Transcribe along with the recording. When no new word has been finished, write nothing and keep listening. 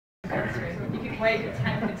wave your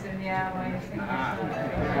tankards in the air while you're singing. Now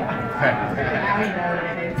you know what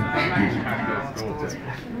it is.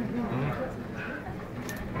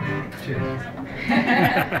 Cheers.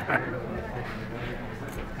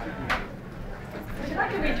 Would you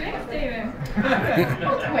like a wee drink, Stephen?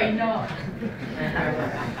 Why not?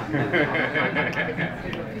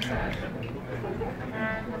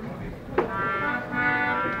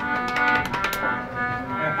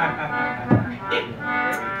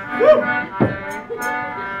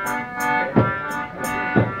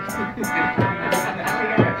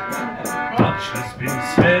 Much has been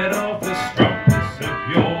said of the strongest of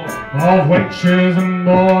yore, of wenches and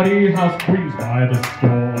naughty house queens by the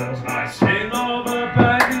score. I sing of a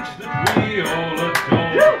baggage that we all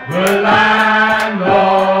adore. The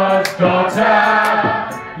landlord's daughter,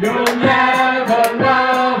 you'll never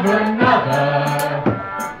love another,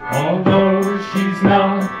 although she's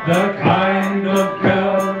not the kind of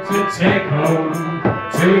girl to take home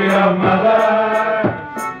to your mother.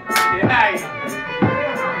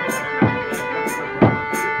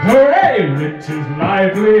 Hooray! It is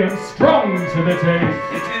lively and strong to the taste.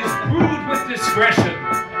 It is brewed with discretion,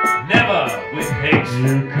 never with haste.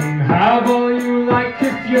 You can have all you like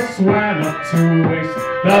if you swear not to waste.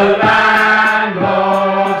 The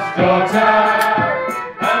landlord's daughter,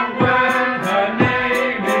 And when her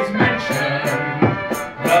name is mentioned,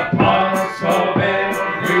 the parts of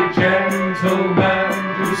every gentleman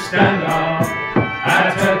who stand up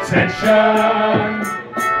at attention.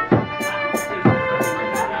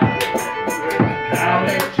 Now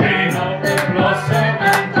the chain of the blossom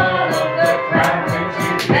and all of the crown, when she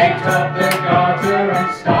takes up the garter and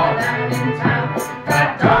starts